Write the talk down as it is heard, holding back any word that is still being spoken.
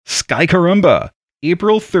Sky Caramba,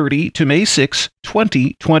 April 30 to May 6,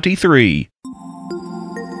 2023.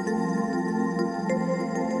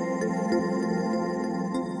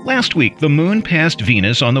 Last week, the moon passed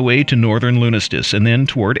Venus on the way to northern lunatus and then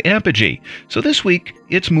toward apogee. So this week,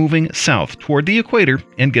 it's moving south toward the equator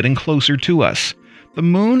and getting closer to us. The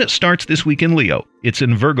moon starts this week in Leo. It's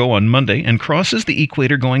in Virgo on Monday and crosses the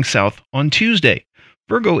equator going south on Tuesday.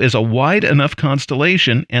 Virgo is a wide enough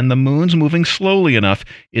constellation, and the moon's moving slowly enough.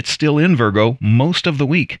 It's still in Virgo most of the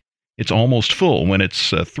week. It's almost full when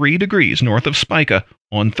it's 3 degrees north of Spica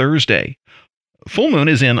on Thursday. Full moon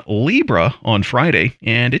is in Libra on Friday,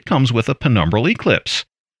 and it comes with a penumbral eclipse.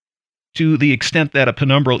 To the extent that a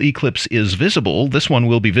penumbral eclipse is visible, this one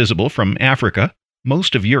will be visible from Africa,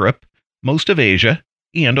 most of Europe, most of Asia,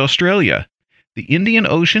 and Australia. The Indian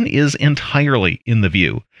Ocean is entirely in the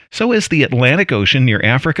view. So is the Atlantic Ocean near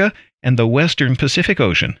Africa and the Western Pacific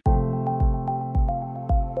Ocean.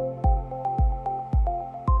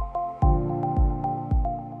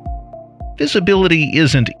 Visibility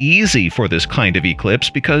isn't easy for this kind of eclipse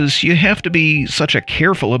because you have to be such a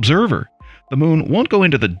careful observer. The moon won't go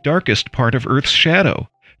into the darkest part of Earth's shadow,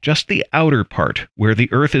 just the outer part, where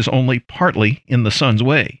the Earth is only partly in the sun's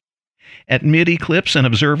way. At mid-eclipse, an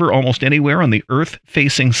observer almost anywhere on the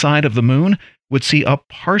Earth-facing side of the moon would see a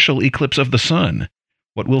partial eclipse of the sun.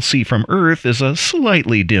 What we'll see from Earth is a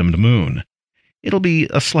slightly dimmed moon. It'll be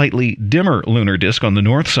a slightly dimmer lunar disk on the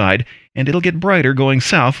north side, and it'll get brighter going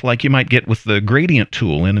south like you might get with the gradient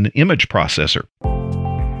tool in an image processor.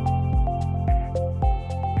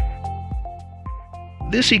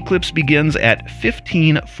 This eclipse begins at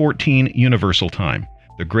 15:14 Universal Time.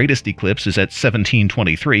 The greatest eclipse is at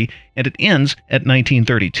 1723, and it ends at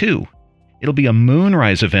 1932. It'll be a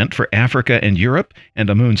moonrise event for Africa and Europe, and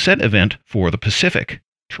a moonset event for the Pacific.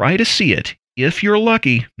 Try to see it. If you're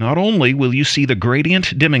lucky, not only will you see the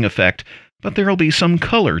gradient dimming effect, but there'll be some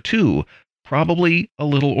color too, probably a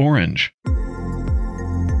little orange.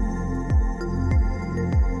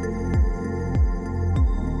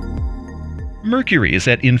 Mercury is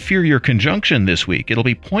at inferior conjunction this week. It'll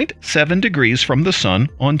be 0.7 degrees from the sun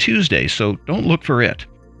on Tuesday, so don't look for it.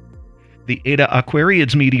 The Eta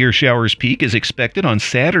Aquariids meteor shower's peak is expected on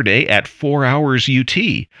Saturday at 4 hours UT.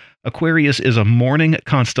 Aquarius is a morning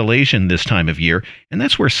constellation this time of year, and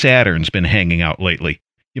that's where Saturn's been hanging out lately.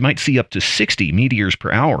 You might see up to 60 meteors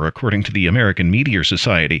per hour, according to the American Meteor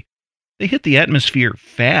Society. They hit the atmosphere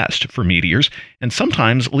fast for meteors, and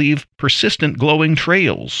sometimes leave persistent glowing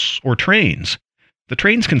trails, or trains. The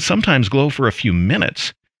trains can sometimes glow for a few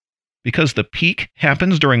minutes. Because the peak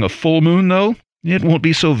happens during a full moon, though, it won't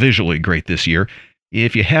be so visually great this year.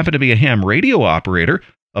 If you happen to be a ham radio operator,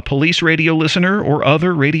 a police radio listener, or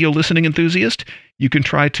other radio listening enthusiast, you can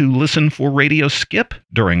try to listen for radio skip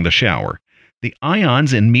during the shower. The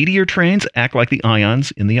ions in meteor trains act like the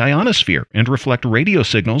ions in the ionosphere and reflect radio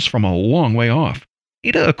signals from a long way off.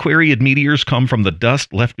 Eta Aquariid meteors come from the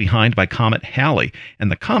dust left behind by Comet Halley,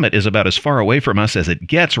 and the comet is about as far away from us as it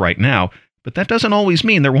gets right now, but that doesn't always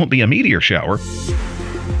mean there won't be a meteor shower.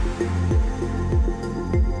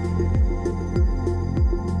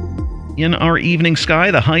 In our evening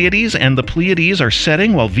sky, the Hyades and the Pleiades are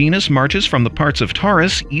setting while Venus marches from the parts of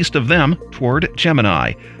Taurus east of them toward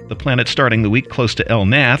Gemini. The planet starting the week close to El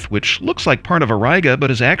Nath, which looks like part of Auriga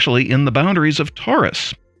but is actually in the boundaries of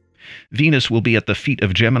Taurus. Venus will be at the feet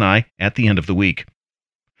of Gemini at the end of the week.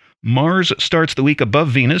 Mars starts the week above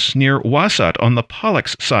Venus near Wasat on the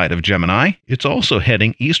Pollux side of Gemini. It's also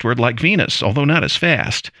heading eastward like Venus, although not as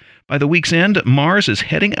fast. By the week's end, Mars is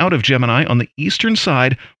heading out of Gemini on the eastern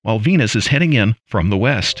side, while Venus is heading in from the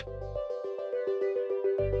west.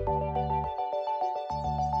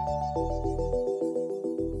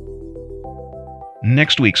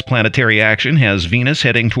 Next week's planetary action has Venus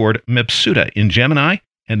heading toward Mepsuta in Gemini,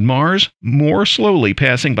 and Mars more slowly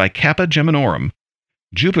passing by Kappa Geminorum.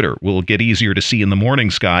 Jupiter will get easier to see in the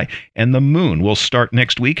morning sky, and the Moon will start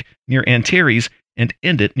next week near Antares and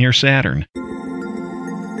end it near Saturn.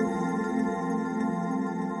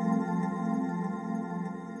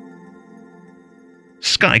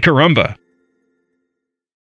 Sky Caramba!